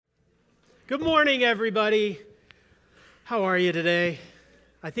Good morning, everybody. How are you today?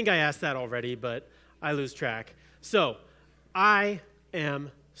 I think I asked that already, but I lose track. So, I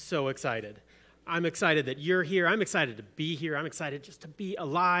am so excited. I'm excited that you're here. I'm excited to be here. I'm excited just to be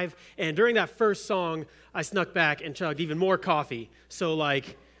alive. And during that first song, I snuck back and chugged even more coffee. So,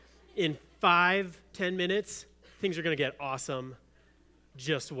 in 5-10 minutes, things are going to get awesome.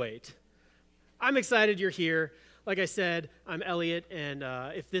 Just wait. I'm excited you're here. Like I said, I'm Elliot, and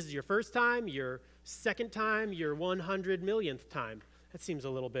if this is your first time, your second time, your 100 millionth time, that seems a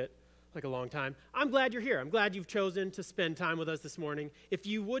little bit like a long time. I'm glad you're here. I'm glad you've chosen to spend time with us this morning. If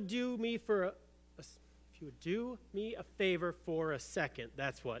you would do me a favor for a second,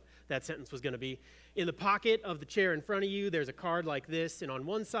 that's what that sentence was going to be. In the pocket of the chair in front of you, there's a card like this, and on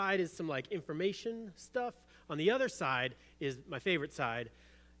one side is some information stuff. On the other side is my favorite side.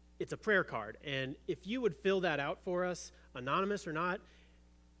 It's a prayer card, and if you would fill that out for us, anonymous or not,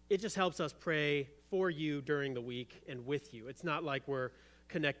 it just helps us pray for you during the week and with you. It's not like we're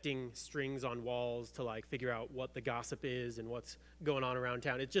connecting strings on walls to figure out what the gossip is and what's going on around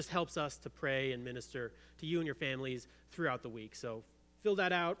town. It just helps us to pray and minister to you and your families throughout the week. So fill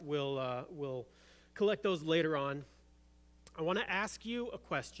that out. We'll collect those later on. I want to ask you a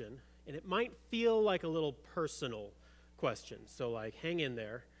question, and it might feel like a little personal question, so hang in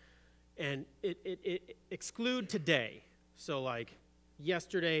there. And it exclude today. So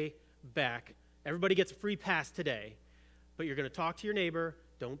yesterday back, everybody gets a free pass today, but you're going to talk to your neighbor.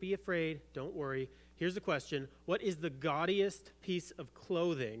 Don't be afraid. Don't worry. Here's the question. What is the gaudiest piece of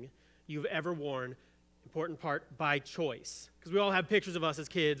clothing you've ever worn? Important part, by choice. Because we all have pictures of us as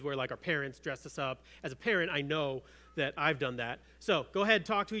kids where our parents dressed us up. As a parent, I know that I've done that. So go ahead,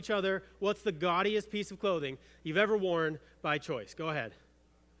 talk to each other. What's the gaudiest piece of clothing you've ever worn by choice? Go ahead.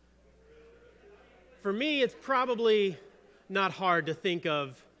 For me, it's probably not hard to think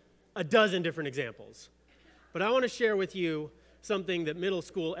of a dozen different examples. But I want to share with you something that middle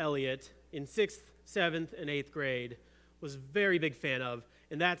school Elliot in 6th, 7th, and 8th grade was a very big fan of,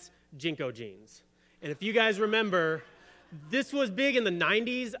 and that's JNCO jeans. And if you guys remember, this was big in the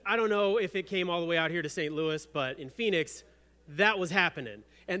 90s. I don't know if it came all the way out here to St. Louis, but in Phoenix, that was happening.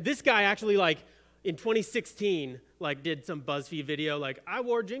 And this guy actually, in 2016, did some BuzzFeed video, I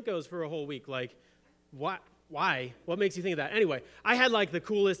wore JNCOs for a whole week. What? Why? What makes you think of that? Anyway, I had the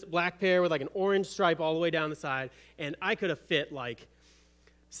coolest black pair with an orange stripe all the way down the side, and I could have fit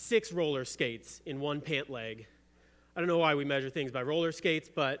 6 roller skates in one pant leg. I don't know why we measure things by roller skates,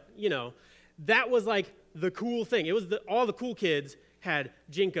 but that was the cool thing. It was all the cool kids had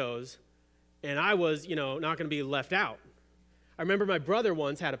JNCOs, and I was not going to be left out. I remember my brother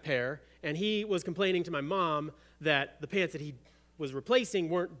once had a pair, and he was complaining to my mom that the pants that he was replacing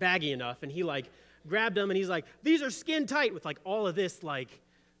weren't baggy enough, and he grabbed them, and he's like, these are skin tight, with all of this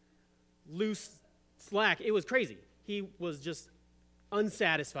loose slack. It was crazy. He was just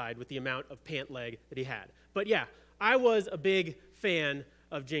unsatisfied with the amount of pant leg that he had. But yeah, I was a big fan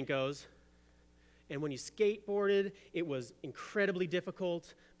of JNCOs, and when you skateboarded, it was incredibly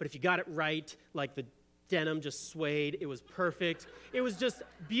difficult, but if you got it right, the denim just swayed, it was perfect. It was just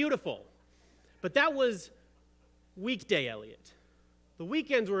beautiful. But that was weekday Elliot. The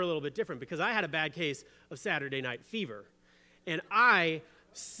weekends were a little bit different because I had a bad case of Saturday night fever. And I,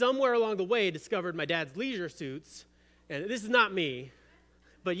 somewhere along the way, discovered my dad's leisure suits. And this is not me,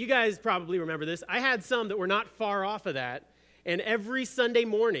 but you guys probably remember this. I had some that were not far off of that. And every Sunday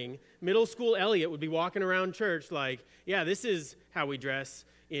morning, middle school Elliot would be walking around church yeah, this is how we dress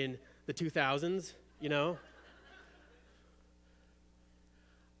in the 2000s,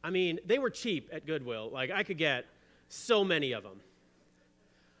 I mean, they were cheap at Goodwill. I could get so many of them.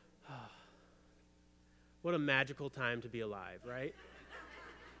 What a magical time to be alive, right?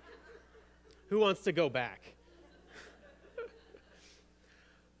 Who wants to go back?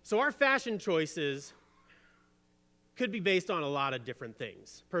 So our fashion choices could be based on a lot of different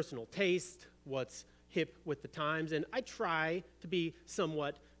things. Personal taste, what's hip with the times, and I try to be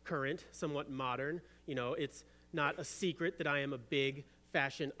somewhat current, somewhat modern. It's not a secret that I am a big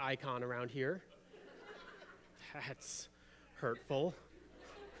fashion icon around here. That's hurtful.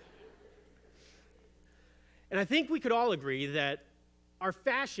 And I think we could all agree that our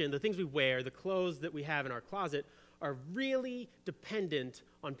fashion, the things we wear, the clothes that we have in our closet, are really dependent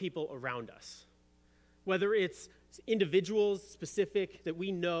on people around us. Whether it's individuals specific that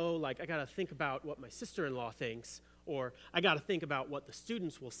we know, I got to think about what my sister-in-law thinks, or I got to think about what the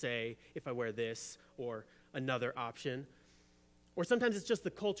students will say if I wear this or another option. Or sometimes it's just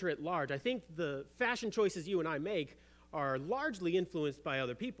the culture at large. I think the fashion choices you and I make are largely influenced by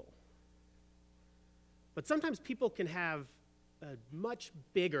other people. But sometimes people can have a much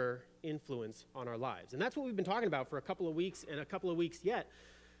bigger influence on our lives. And that's what we've been talking about for a couple of weeks and a couple of weeks yet.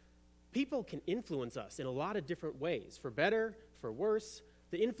 People can influence us in a lot of different ways, for better, for worse.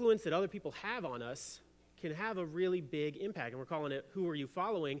 The influence that other people have on us can have a really big impact. And we're calling it, Who Are You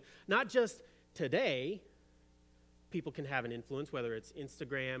Following? Not just today, people can have an influence, whether it's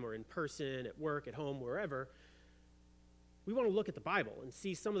Instagram or in person, at work, at home, wherever. We want to look at the Bible and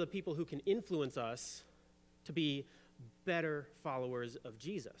see some of the people who can influence us to be better followers of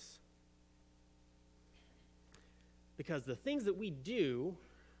Jesus. Because the things that we do,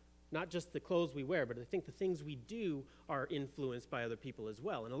 not just the clothes we wear, but I think the things we do are influenced by other people as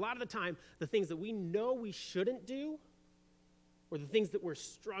well. And a lot of the time, the things that we know we shouldn't do, or the things that we're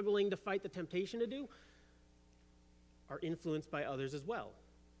struggling to fight the temptation to do, are influenced by others as well.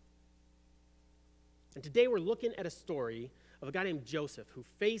 And today we're looking at a story of a guy named Joseph who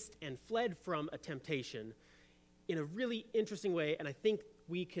faced and fled from a temptation in a really interesting way, and I think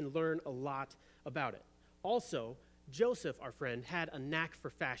we can learn a lot about it. Also, Joseph, our friend, had a knack for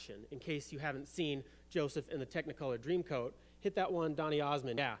fashion. In case you haven't seen Joseph in the Technicolor Dreamcoat, hit that one, Donny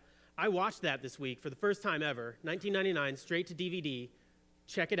Osmond. Yeah, I watched that this week for the first time ever, 1999, straight to DVD.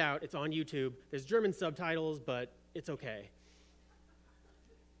 Check it out, it's on YouTube. There's German subtitles, but it's okay.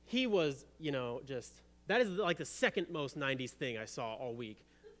 He was, that is like the second most 90s thing I saw all week,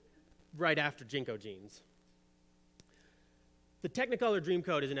 right after Jinko Jeans. The Technicolor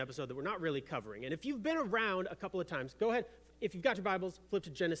Dreamcoat is an episode that we're not really covering. And if you've been around a couple of times, go ahead. If you've got your Bibles, flip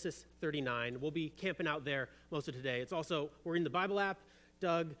to Genesis 39. We'll be camping out there most of today. It's also, we're in the Bible app.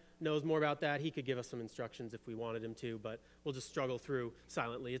 Doug knows more about that. He could give us some instructions if we wanted him to, but we'll just struggle through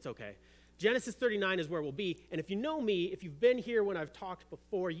silently. It's okay. Genesis 39 is where we'll be. And if you know me, if you've been here when I've talked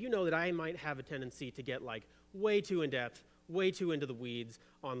before, you know that I might have a tendency to get way too in-depth, way too into the weeds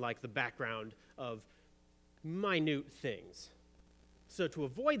on the background of minute things. So to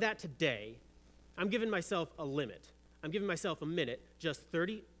avoid that today, I'm giving myself a limit. I'm giving myself a minute, just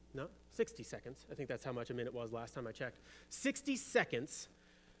 60 seconds. I think that's how much a minute was last time I checked. 60 seconds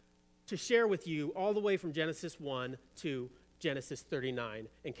to share with you all the way from Genesis 1 to Genesis 39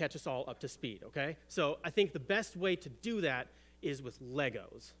 and catch us all up to speed, okay? So I think the best way to do that is with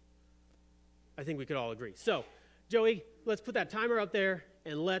Legos. I think we could all agree. So, Joey, let's put that timer up there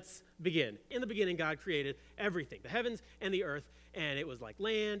and let's begin. In the beginning, God created everything, the heavens and the earth, and it was like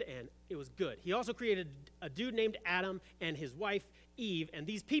land, and it was good. He also created a dude named Adam and his wife, Eve, and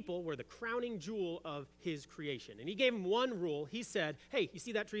these people were the crowning jewel of his creation. And he gave them one rule. He said, hey, you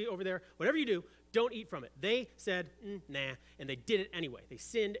see that tree over there? Whatever you do, don't eat from it. They said, nah, and they did it anyway. They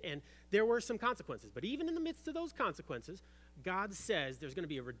sinned, and there were some consequences. But even in the midst of those consequences, God says there's going to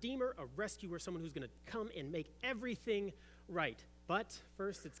be a redeemer, a rescuer, someone who's going to come and make everything right. But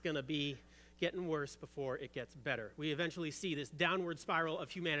first, it's going to be getting worse before it gets better. We eventually see this downward spiral of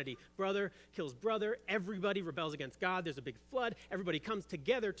humanity. Brother kills brother. Everybody rebels against God. There's a big flood. Everybody comes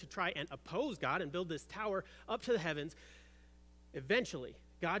together to try and oppose God and build this tower up to the heavens. Eventually,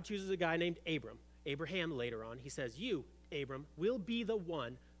 God chooses a guy named Abram. Abraham later on, he says, you, Abram, will be the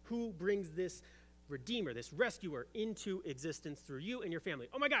one who brings this redeemer, this rescuer into existence through you and your family.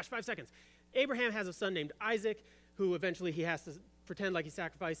 Oh my gosh, 5 seconds. Abraham has a son named Isaac, who eventually he has to pretend like he's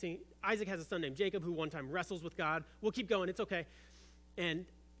sacrificing. Isaac has a son named Jacob, who one time wrestles with God. We'll keep going, it's okay. And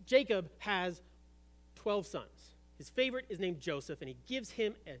Jacob has 12 sons. His favorite is named Joseph, and he gives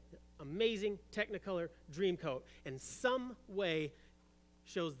him an amazing Technicolor Dreamcoat, and some way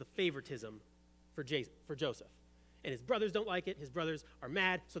shows the favoritism for Joseph. And his brothers don't like it. His brothers are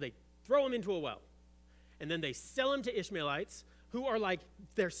mad, so they throw him into a well. And then they sell him to Ishmaelites, who are like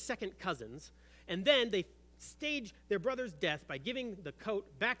their second cousins. And then they stage their brother's death by giving the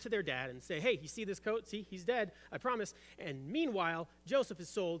coat back to their dad and say, hey, you see this coat? See, he's dead, I promise. And meanwhile, Joseph is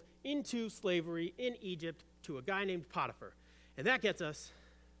sold into slavery in Egypt to a guy named Potiphar. And that gets us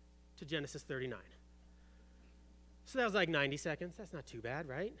to Genesis 39. So that was 90 seconds. That's not too bad,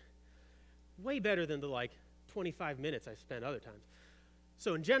 right? Way better than the 25 minutes I've spent other times.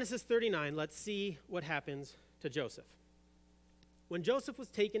 So in Genesis 39, let's see what happens to Joseph. When Joseph was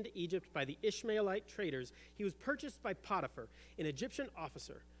taken to Egypt by the Ishmaelite traders, he was purchased by Potiphar, an Egyptian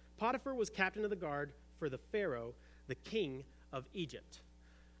officer. Potiphar was captain of the guard for the Pharaoh, the king of Egypt.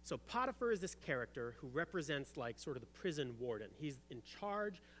 So Potiphar is this character who represents sort of the prison warden. He's in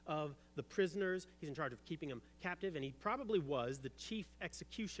charge of the prisoners. He's in charge of keeping them captive, and he probably was the chief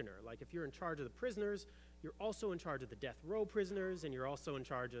executioner. If you're in charge of the prisoners, you're also in charge of the death row prisoners, and you're also in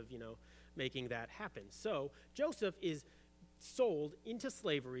charge of, making that happen. So Joseph is sold into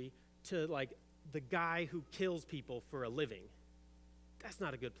slavery to the guy who kills people for a living. That's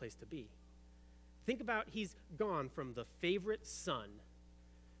not a good place to be. Think about he's gone from the favorite son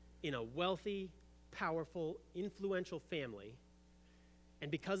in a wealthy, powerful, influential family, and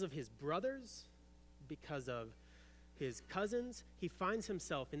because of his brothers, because of his cousins, he finds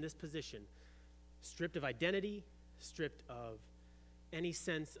himself in this position, stripped of identity, stripped of any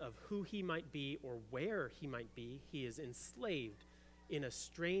sense of who he might be or where he might be. He is enslaved in a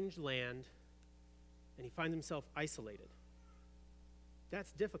strange land, and he finds himself isolated.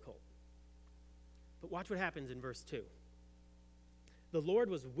 That's difficult. But watch what happens in verse 2. The Lord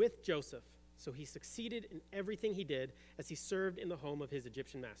was with Joseph, so he succeeded in everything he did as he served in the home of his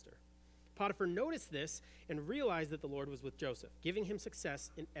Egyptian master. Potiphar noticed this and realized that the Lord was with Joseph, giving him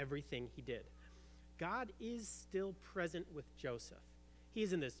success in everything he did. God is still present with Joseph. He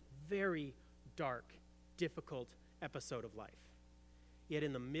is in this very dark, difficult episode of life. Yet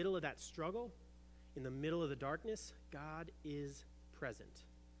in the middle of that struggle, in the middle of the darkness, God is present.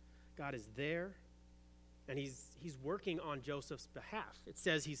 God is there, and he's working on Joseph's behalf. It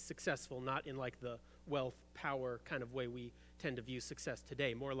says he's successful, not in like the wealth, power kind of way we tend to view success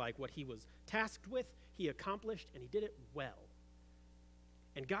today, more like what he was tasked with, he accomplished, and he did it well.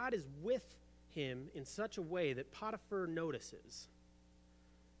 And God is with him in such a way that Potiphar notices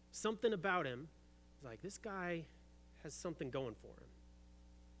something about him. He's like, this guy has something going for him.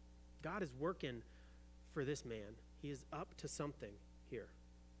 God is working for this man. He is up to something here.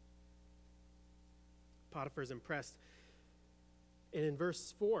 Potiphar's impressed. And in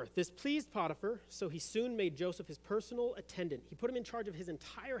verse 4, this pleased Potiphar, so he soon made Joseph his personal attendant. He put him in charge of his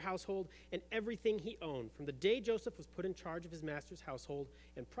entire household and everything he owned. From the day Joseph was put in charge of his master's household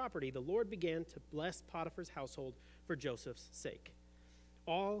and property, the Lord began to bless Potiphar's household for Joseph's sake.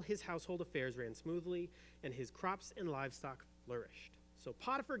 All his household affairs ran smoothly, and his crops and livestock flourished. So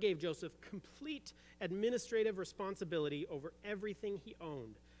Potiphar gave Joseph complete administrative responsibility over everything he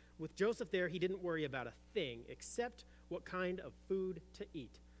owned. With Joseph there, he didn't worry about a thing except what kind of food to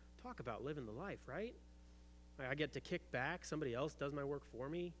eat. Talk about living the life, right? I get to kick back. Somebody else does my work for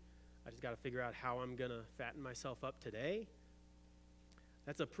me. I just got to figure out how I'm going to fatten myself up today.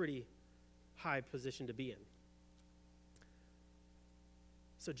 That's a pretty high position to be in.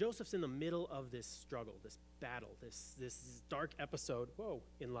 So Joseph's in the middle of this struggle, this battle, this dark episode,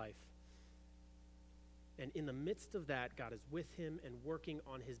 in life. And in the midst of that, God is with him and working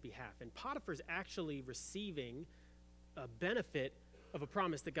on his behalf. And Potiphar's actually receiving a benefit of a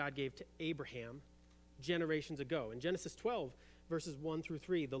promise that God gave to Abraham generations ago. In Genesis 12, verses 1 through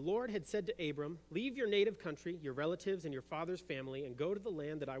 3, the Lord had said to Abram, "Leave your native country, your relatives, and your father's family, and go to the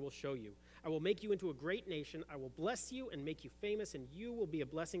land that I will show you. I will make you into a great nation. I will bless you and make you famous, and you will be a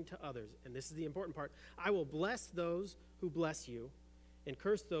blessing to others." And this is the important part. "I will bless those who bless you and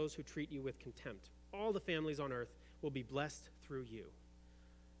curse those who treat you with contempt. All the families on earth will be blessed through you."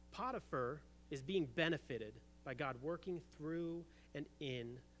 Potiphar is being benefited by God working through and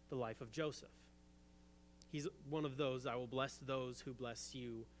in the life of Joseph. He's one of those "I will bless those who bless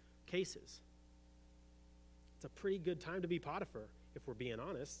you" cases. It's a pretty good time to be Potiphar, if we're being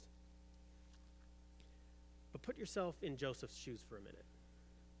honest. But put yourself in Joseph's shoes for a minute.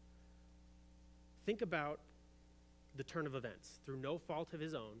 Think about the turn of events. Through no fault of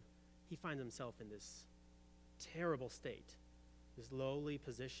his own, he finds himself in this terrible state, this lowly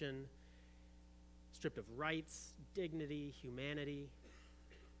position, stripped of rights, dignity, humanity.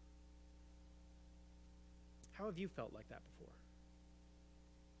 How have you felt like that before?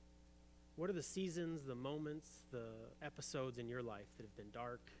 What are the seasons, the moments, the episodes in your life that have been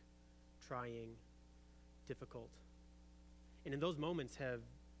dark, trying, difficult? And in those moments, have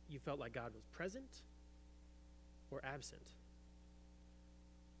you felt like God was present or absent?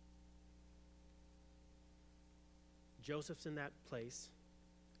 Joseph's in that place,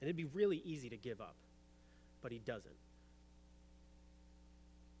 and it'd be really easy to give up, but he doesn't.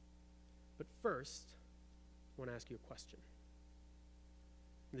 But first, I want to ask you a question.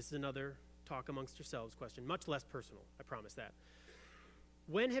 This is another talk amongst yourselves question, much less personal, I promise that.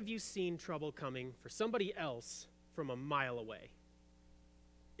 When have you seen trouble coming for somebody else from a mile away?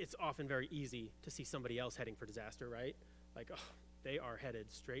 It's often very easy to see somebody else heading for disaster, right? Like, they are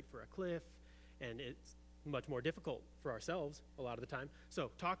headed straight for a cliff, and it's much more difficult for ourselves a lot of the time.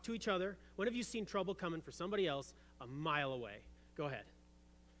 So talk to each other. When have you seen trouble coming for somebody else a mile away? Go ahead.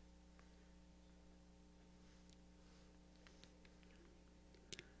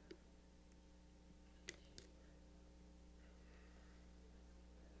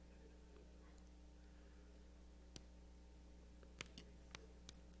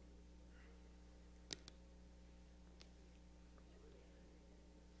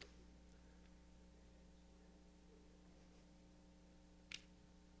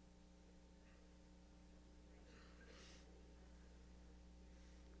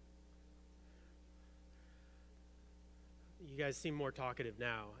 guys seem more talkative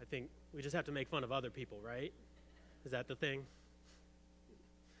now. I think we just have to make fun of other people, right? Is that the thing?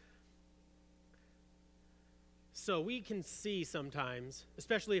 So we can see sometimes,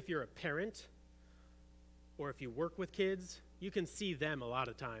 especially if you're a parent or if you work with kids, you can see them a lot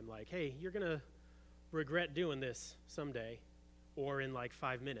of time like, hey, you're going to regret doing this someday or in like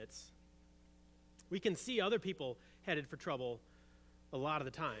 5 minutes. We can see other people headed for trouble a lot of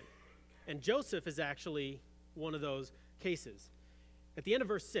the time. And Joseph is actually one of those cases. At the end of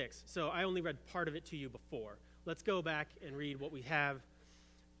verse 6, so I only read part of it to you before. Let's go back and read what we have.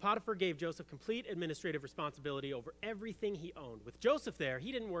 Potiphar gave Joseph complete administrative responsibility over everything he owned. With Joseph there,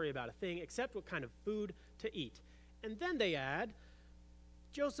 he didn't worry about a thing except what kind of food to eat. And then they add,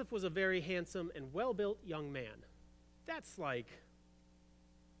 Joseph was a very handsome and well-built young man. That's like,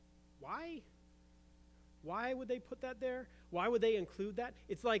 why? Why would they put that there? Why would they include that?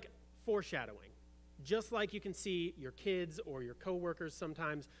 It's like foreshadowing. Just like you can see your kids or your coworkers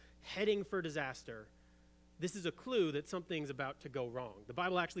sometimes heading for disaster, this is a clue that something's about to go wrong. The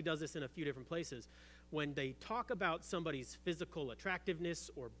Bible actually does this in a few different places. When they talk about somebody's physical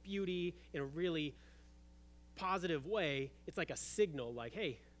attractiveness or beauty in a really positive way, it's like a signal like,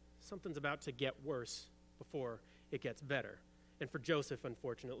 hey, something's about to get worse before it gets better. And for Joseph,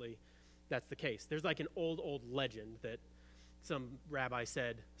 unfortunately, that's the case. There's like an old legend that some rabbi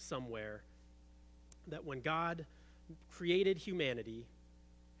said somewhere that when God created humanity,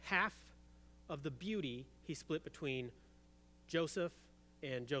 half of the beauty he split between Joseph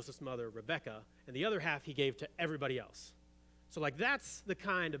and Joseph's mother, Rebekah, and the other half he gave to everybody else. So like that's the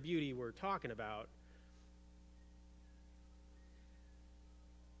kind of beauty we're talking about.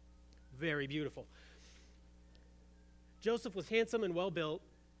 Very beautiful. Joseph was handsome and well-built.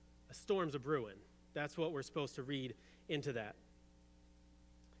 A storm's a brewing. That's what we're supposed to read into that.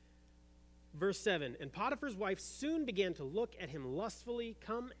 Verse 7, and Potiphar's wife soon began to look at him lustfully.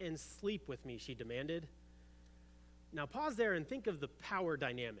 Come and sleep with me, she demanded. Now pause there and think of the power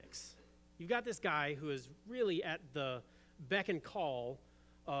dynamics. You've got this guy who is really at the beck and call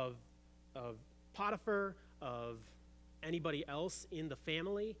of Potiphar, of anybody else in the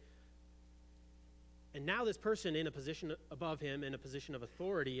family. And now this person in a position above him, in a position of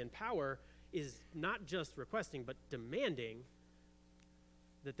authority and power, is not just requesting, but demanding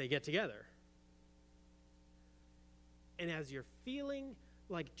that they get together. And as you're feeling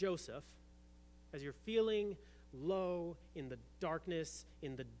like Joseph, as you're feeling low in the darkness,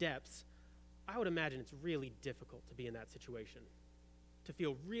 in the depths, I would imagine it's really difficult to be in that situation. To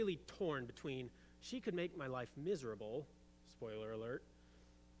feel really torn between, she could make my life miserable, spoiler alert,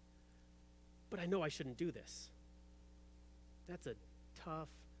 but I know I shouldn't do this. That's a tough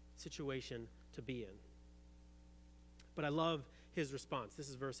situation to be in. But I love his response. This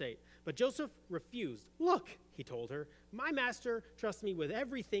is verse 8. But Joseph refused. Look, he told her, my master trusts me with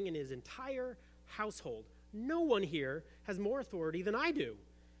everything in his entire household. No one here has more authority than I do.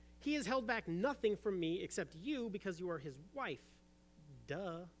 He has held back nothing from me except you because you are his wife.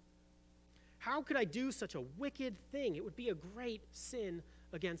 Duh. How could I do such a wicked thing? It would be a great sin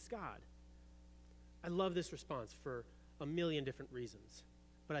against God. I love this response for a million different reasons.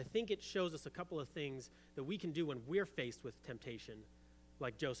 But I think it shows us a couple of things that we can do when we're faced with temptation,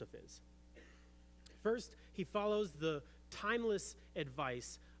 like Joseph is. First, he follows the timeless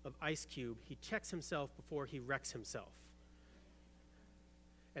advice of Ice Cube. He checks himself before he wrecks himself.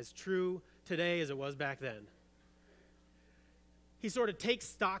 As true today as it was back then. He sort of takes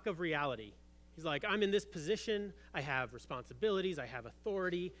stock of reality. He's like, I'm in this position, I have responsibilities, I have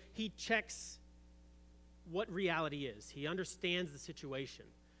authority. He checks what reality is. He understands the situation.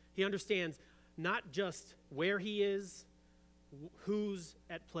 He understands not just where he is, who's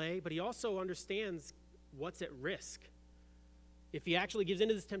at play, but he also understands what's at risk. If he actually gives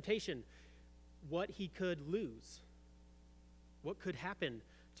into this temptation, what he could lose, what could happen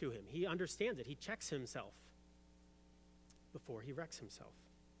to him. He understands it. He checks himself before he wrecks himself.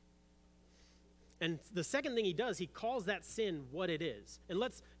 And the second thing he does, he calls that sin what it is. And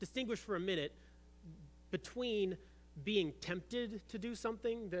let's distinguish for a minute between being tempted to do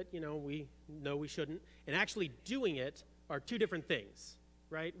something that, we know we shouldn't, and actually doing it are two different things,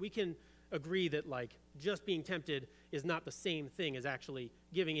 right? We can agree that, just being tempted is not the same thing as actually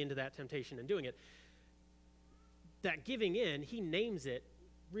giving into that temptation and doing it. That giving in, he names it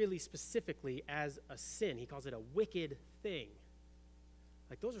really specifically as a sin. He calls it a wicked thing.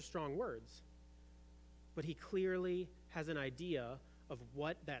 Those are strong words. But he clearly has an idea of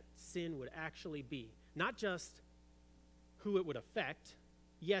what that sin would actually be. Not just who it would affect.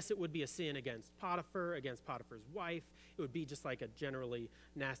 Yes, it would be a sin against Potiphar, against Potiphar's wife. It would be just like a generally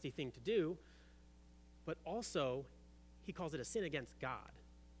nasty thing to do. But also, he calls it a sin against God.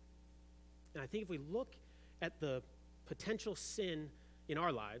 And I think if we look at the potential sin in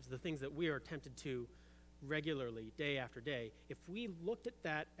our lives, the things that we are tempted to regularly, day after day, if we looked at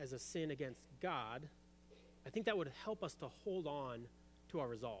that as a sin against God, I think that would help us to hold on to our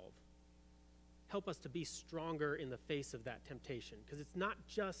resolve, help us to be stronger in the face of that temptation, because it's not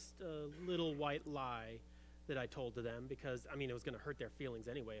just a little white lie that I told to them, because, it was going to hurt their feelings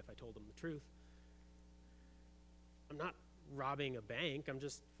anyway if I told them the truth. I'm not robbing a bank, I'm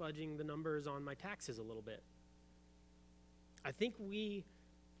just fudging the numbers on my taxes a little bit. I think we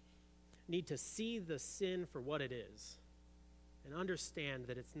need to see the sin for what it is and understand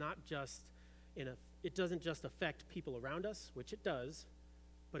that it's not just it doesn't just affect people around us, which it does,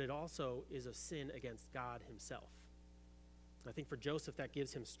 but it also is a sin against God himself. I think for Joseph that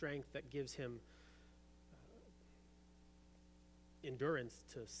gives him strength, that gives him endurance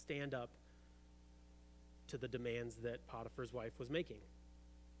to stand up to the demands that Potiphar's wife was making.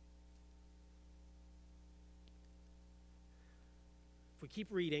 If we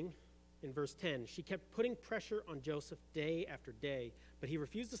keep reading, in verse 10, she kept putting pressure on Joseph day after day, but he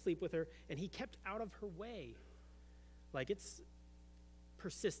refused to sleep with her, and he kept out of her way. Like, it's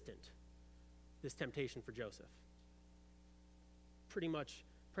persistent, this temptation for Joseph. Pretty much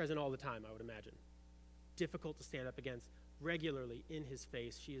present all the time, I would imagine. Difficult to stand up against, regularly in his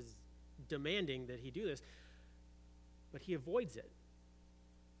face. She is demanding that he do this, but he avoids it.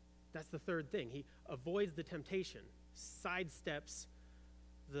 That's the third thing. He avoids the temptation, sidesteps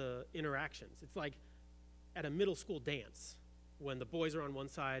the interactions. It's like at a middle school dance when the boys are on one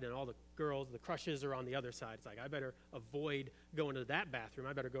side and all the girls, the crushes, are on the other side. It's like, I better avoid going to that bathroom.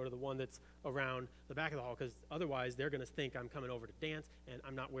 I better go to the one that's around the back of the hall, because otherwise they're going to think I'm coming over to dance and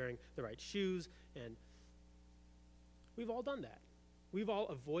I'm not wearing the right shoes. And we've all done that. We've all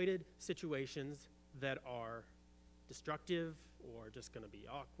avoided situations that are destructive or just going to be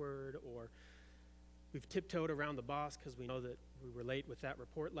awkward, or we've tiptoed around the boss because we know that we were late with that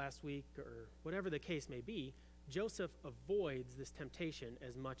report last week, or whatever the case may be. Joseph avoids this temptation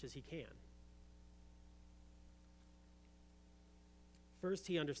as much as he can. First,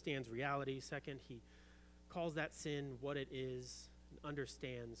 he understands reality. Second, he calls that sin what it is and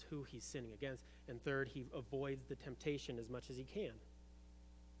understands who he's sinning against. And third, he avoids the temptation as much as he can.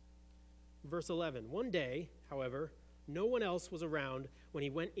 Verse 11, one day, however, no one else was around when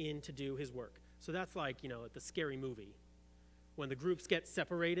he went in to do his work. So that's like, at the scary movie, when the groups get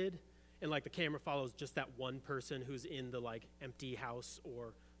separated and the camera follows just that one person who's in the empty house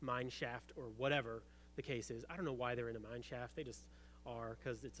or mine shaft or whatever the case is. I don't know why they're in a mine shaft. They just are,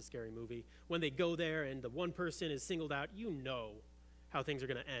 because it's a scary movie. When they go there and the one person is singled out, you know how things are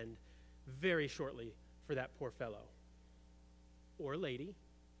going to end very shortly for that poor fellow. Or lady.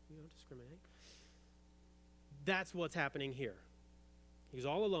 You don't discriminate. That's what's happening here. He's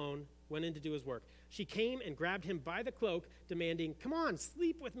all alone, went in to do his work. She came and grabbed him by the cloak, demanding, "Come on,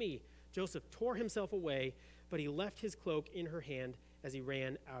 sleep with me." Joseph tore himself away, but he left his cloak in her hand as he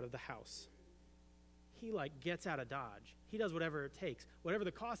ran out of the house. He gets out of Dodge. He does whatever it takes. Whatever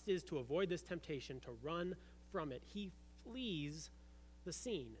the cost is to avoid this temptation, to run from it. He flees the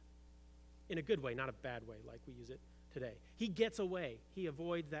scene in a good way, not a bad way like we use it today. He gets away. He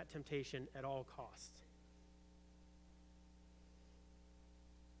avoids that temptation at all costs.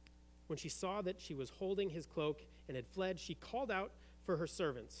 When she saw that she was holding his cloak and had fled, she called out for her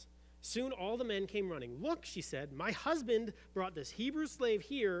servants. Soon all the men came running. "Look," she said, "my husband brought this Hebrew slave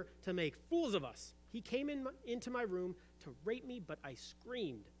here to make fools of us. He came into my room to rape me, but I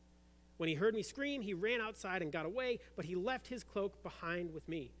screamed. When he heard me scream, he ran outside and got away, but he left his cloak behind with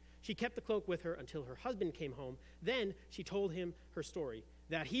me." She kept the cloak with her until her husband came home. Then she told him her story.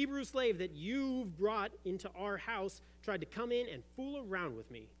 "That Hebrew slave that you've brought into our house tried to come in and fool around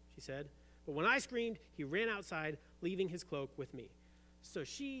with me," she said. "But when I screamed, he ran outside, leaving his cloak with me." So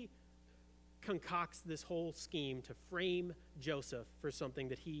she concocts this whole scheme to frame Joseph for something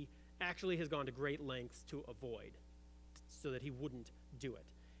that he actually has gone to great lengths to avoid, so that he wouldn't do it.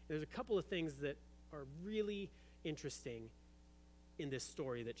 And there's a couple of things that are really interesting in this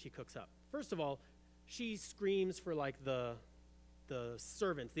story that she cooks up. First of all, she screams for the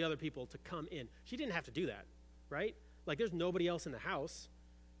servants, the other people, to come in. She didn't have to do that, right? There's nobody else in the house.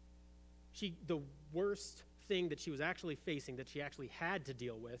 The worst thing that she was actually facing, that she actually had to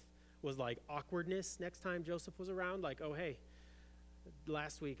deal with, was awkwardness next time Joseph was around. Oh, hey,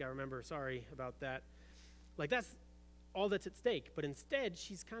 last week I remember, sorry about that. That's all that's at stake. But instead,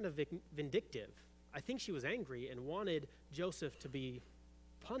 she's kind of vindictive. I think she was angry and wanted Joseph to be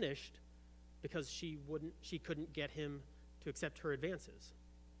punished because she couldn't get him to accept her advances.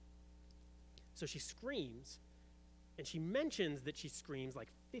 So she screams, And she mentions that she screams like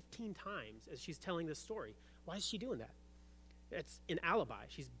 15 times as she's telling this story. Why is she doing that? It's an alibi.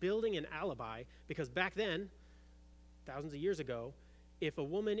 She's building an alibi because back then, thousands of years ago, if a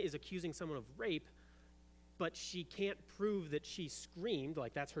woman is accusing someone of rape, but she can't prove that she screamed,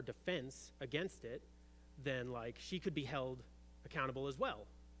 like that's her defense against it, then like she could be held accountable as well.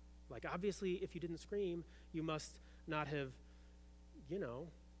 Like obviously if you didn't scream, you must not have,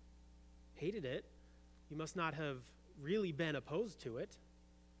 hated it. You must not have really been opposed to it.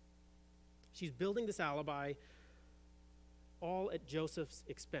 She's building this alibi all at Joseph's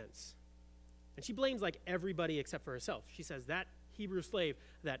expense. And she blames like everybody except for herself. She says that Hebrew slave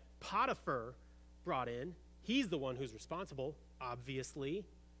that Potiphar brought in, he's the one who's responsible, obviously.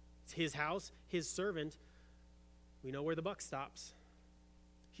 It's his house, his servant. We know where the buck stops.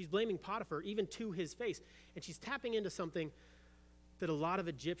 She's blaming Potiphar even to his face. And she's tapping into something that a lot of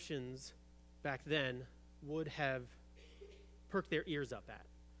Egyptians back then would have perked their ears up at.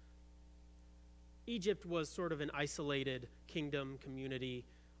 Egypt was sort of an isolated kingdom community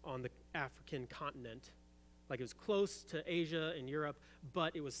on the African continent. Like it was close to Asia and Europe,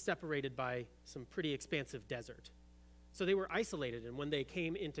 but it was separated by some pretty expansive desert. So they were isolated, and when they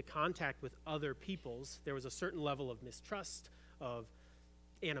came into contact with other peoples, there was a certain level of mistrust, of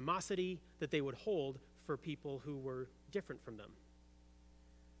animosity that they would hold for people who were different from them.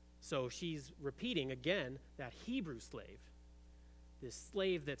 So she's repeating again that Hebrew slave, this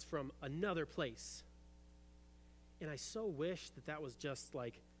slave that's from another place. And I so wish that that was just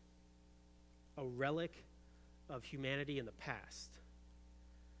like a relic of humanity in the past.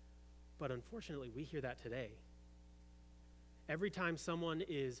 But unfortunately, we hear that today. Every time someone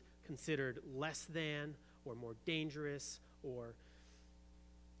is considered less than or more dangerous or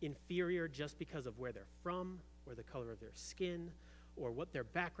inferior just because of where they're from or the color of their skin or what their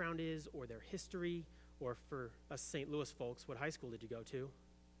background is or their history, or for us St. Louis folks, what high school did you go to?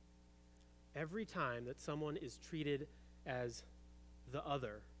 Every time that someone is treated as the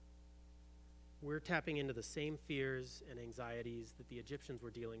other, we're tapping into the same fears and anxieties that the Egyptians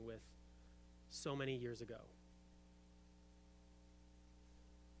were dealing with so many years ago.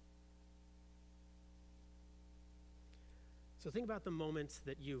 So think about the moments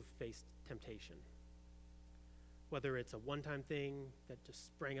that you've faced temptation. Whether it's a one-time thing that just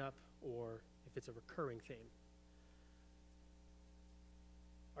sprang up or if it's a recurring thing.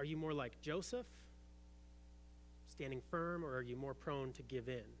 Are you more like Joseph, standing firm, or are you more prone to give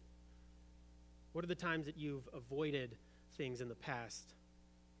in? What are the times that you've avoided things in the past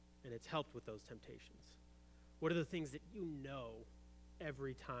and it's helped with those temptations? What are the things that you know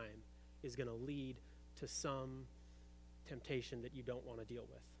every time is going to lead to some temptation that you don't want to deal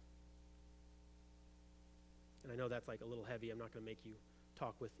with? And I know that's like a little heavy. I'm not going to make you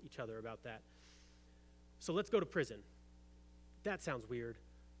talk with each other about that. So let's go to prison. That sounds weird.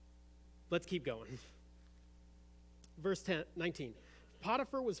 Let's keep going. Verse 19.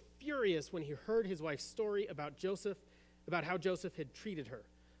 Potiphar was furious when he heard his wife's story about how Joseph had treated her.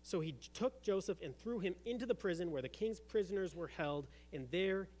 So he took Joseph and threw him into the prison where the king's prisoners were held, and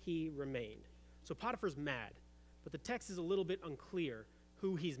there he remained. So Potiphar's mad, but the text is a little bit unclear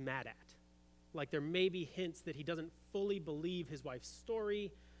who he's mad at. Like there may be hints that he doesn't fully believe his wife's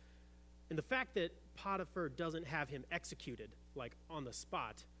story. And the fact that Potiphar doesn't have him executed, like on the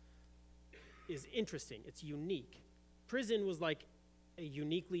spot, is interesting. It's unique. Prison was like a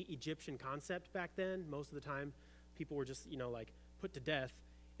uniquely Egyptian concept back then. Most of the time, people were just, like put to death.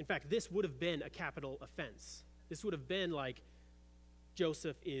 In fact, this would have been a capital offense. This would have been like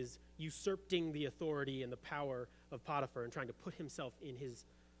Joseph is usurping the authority and the power of Potiphar and trying to put himself in his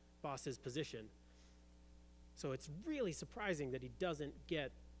boss's position. So it's really surprising that he doesn't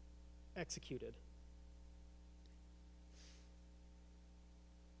get executed.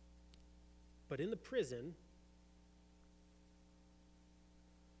 But in the prison,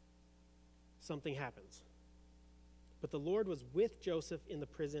 something happens. But the Lord was with Joseph in the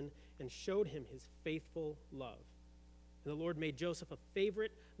prison and showed him his faithful love. And the Lord made Joseph a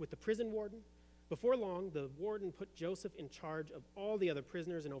favorite with the prison warden. Before long, the warden put Joseph in charge of all the other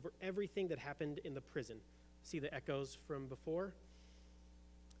prisoners and over everything that happened in the prison. See the echoes from before?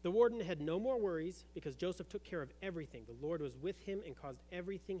 The warden had no more worries because Joseph took care of everything. The Lord was with him and caused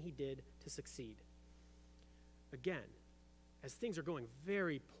everything he did to succeed. Again, as things are going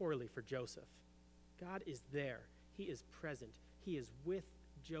very poorly for Joseph, God is there. He is present. He is with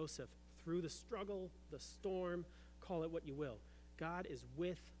Joseph through the struggle, the storm, call it what you will. God is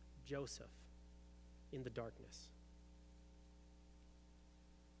with Joseph in the darkness.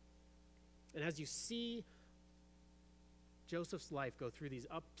 And as you see Joseph's life go through these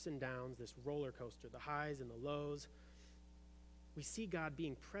ups and downs, this roller coaster, the highs and the lows, we see God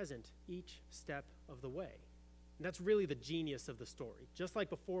being present each step of the way. And that's really the genius of the story. Just like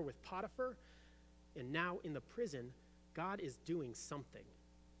before with Potiphar, and now in the prison, God is doing something.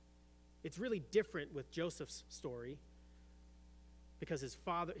 It's really different with Joseph's story because his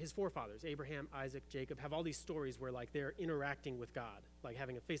forefathers, Abraham, Isaac, Jacob, have all these stories where like they're interacting with God, like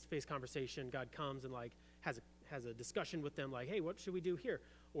having a face-to-face conversation. God comes and like has a discussion with them like, hey, what should we do here?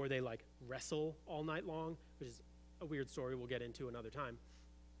 Or they like wrestle all night long, which is a weird story we'll get into another time.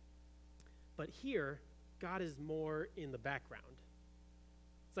 But here, God is more in the background.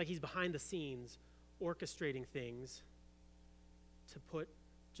 It's like he's behind the scenes orchestrating things to put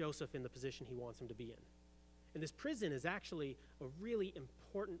Joseph in the position he wants him to be in. And this prison is actually a really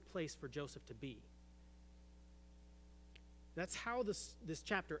important place for Joseph to be. That's how this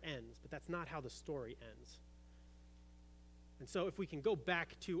chapter ends, but that's not how the story ends. And so if we can go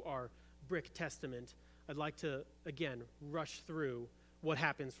back to our brick testament, I'd like to, again, rush through what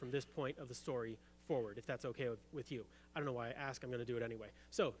happens from this point of the story forward, if that's okay with you. I don't know why I ask. I'm going to do it anyway.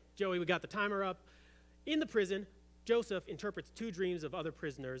 So, Joey, we got the timer up. In the prison, Joseph interprets two dreams of other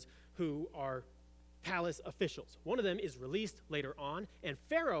prisoners who are palace officials. One of them is released later on, and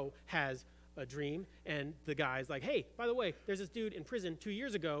Pharaoh has a dream, and the guy's like, hey, by the way, there's this dude in prison 2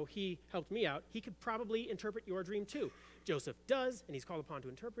 years ago. He helped me out. He could probably interpret your dream too. Joseph does, and he's called upon to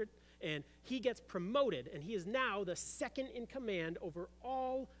interpret, and he gets promoted, and he is now the second in command over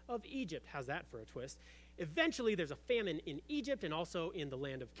all of Egypt. How's that for a twist? Eventually, there's a famine in Egypt and also in the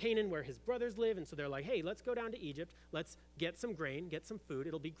land of Canaan where his brothers live, and so they're like, hey, let's go down to Egypt. Let's get some grain, get some food.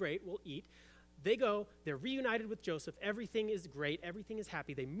 It'll be great. We'll eat. They go, they're reunited with Joseph. Everything is great. Everything is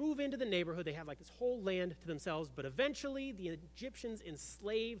happy. They move into the neighborhood. They have like this whole land to themselves, but eventually the Egyptians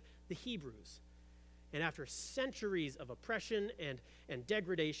enslave the Hebrews. And after centuries of oppression and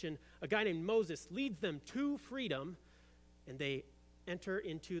degradation, a guy named Moses leads them to freedom, and they enter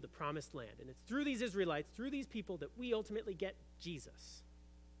into the promised land. And it's through these Israelites, through these people, that we ultimately get Jesus.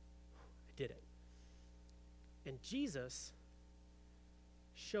 I did it. And Jesus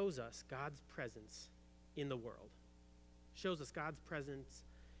shows us God's presence in the world, shows us God's presence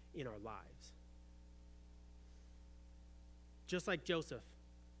in our lives. Just like Joseph,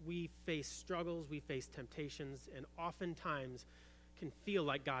 we face struggles, we face temptations, and oftentimes can feel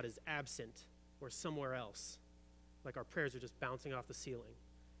like God is absent or somewhere else, like our prayers are just bouncing off the ceiling,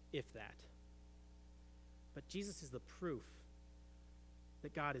 if that. But Jesus is the proof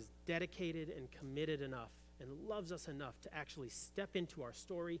that God is dedicated and committed enough and loves us enough to actually step into our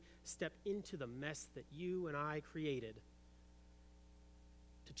story, step into the mess that you and I created,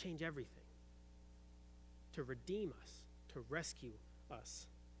 to change everything, to redeem us, to rescue us.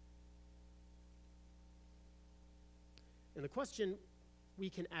 And the question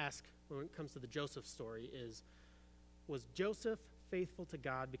we can ask when it comes to the Joseph story is, was Joseph faithful to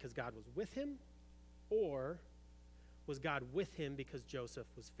God because God was with him, or was God with him because Joseph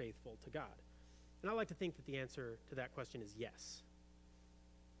was faithful to God? And I like to think that the answer to that question is yes.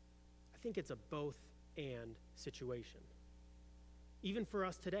 I think it's a both and situation. Even for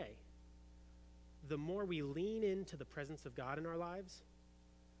us today, the more we lean into the presence of God in our lives,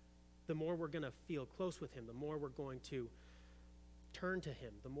 the more we're going to feel close with him, the more we're going to turn to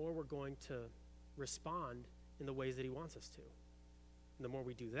him, the more we're going to respond in the ways that he wants us to. And the more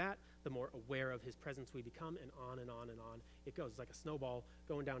we do that, the more aware of his presence we become, and on and on and on it goes. It's like a snowball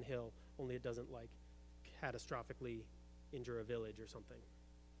going downhill, only it doesn't like catastrophically injure a village or something.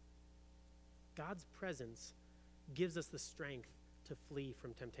 God's presence gives us the strength to flee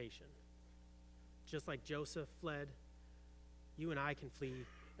from temptation. Just like Joseph fled, you and I can flee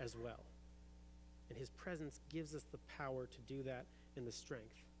as well. And his presence gives us the power to do that and the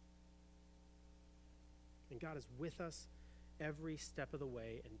strength. And God is with us every step of the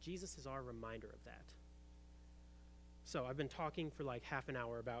way, and Jesus is our reminder of that. So I've been talking for like half an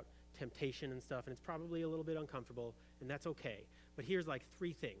hour about temptation and stuff, and it's probably a little bit uncomfortable, and that's okay. But here's like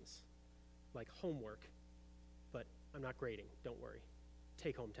 3 things, like homework, but I'm not grading, don't worry.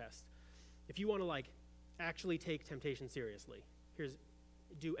 Take-home test. If you want to like actually take temptation seriously,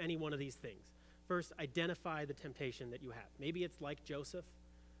 do any one of these things. First, identify the temptation that you have. Maybe it's like Joseph.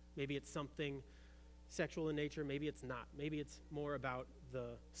 Maybe it's something sexual in nature. Maybe it's not. Maybe it's more about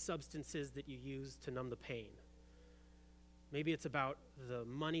the substances that you use to numb the pain. Maybe it's about the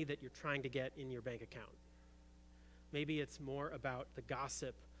money that you're trying to get in your bank account. Maybe it's more about the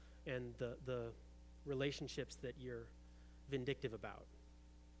gossip and the relationships that you're vindictive about.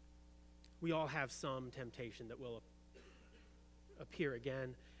 We all have some temptation that will appear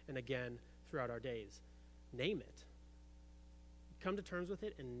again and again throughout our days. Name it. come to terms with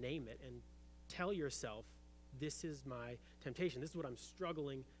it and name it and tell yourself, this is my temptation. This is what I'm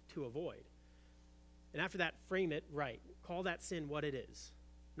struggling to avoid. And after that, frame it right. Call that sin what it is.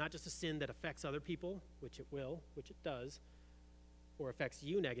 Not just a sin that affects other people, which it will, which it does, or affects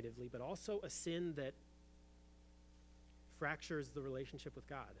you negatively, but also a sin that fractures the relationship with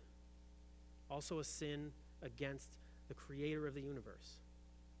God. Also a sin against the creator of the universe.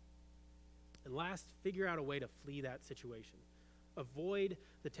 And last, figure out a way to flee that situation. Avoid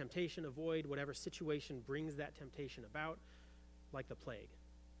the temptation, avoid whatever situation brings that temptation about, like the plague.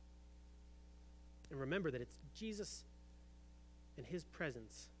 And remember that it's Jesus and his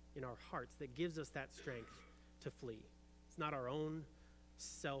presence in our hearts that gives us that strength to flee. It's not our own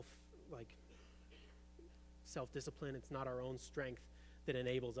self-discipline. It's not our own strength that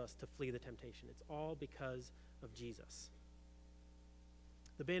enables us to flee the temptation. It's all because of Jesus.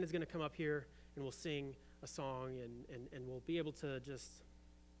 The band is going to come up here and we'll sing a song and we'll be able to just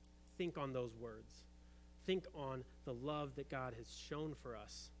think on those words. Think on the love that God has shown for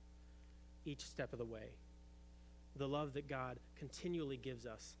us each step of the way. The love that God continually gives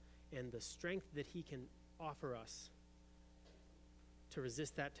us and the strength that he can offer us to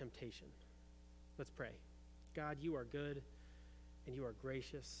resist that temptation. Let's pray. God, you are good and you are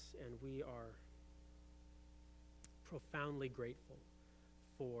gracious, and we are profoundly grateful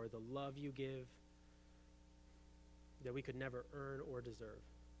for the love you give that we could never earn or deserve.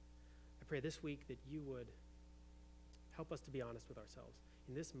 I pray this week that you would help us to be honest with ourselves.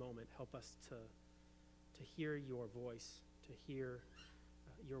 In this moment, help us to hear your voice, to hear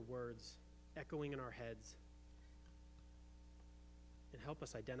your words echoing in our heads, and help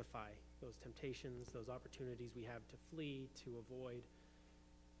us identify those temptations, those opportunities we have to flee, to avoid.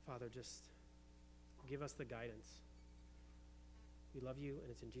 Father, just give us the guidance. We love you,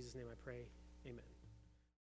 and it's in Jesus' name I pray. Amen.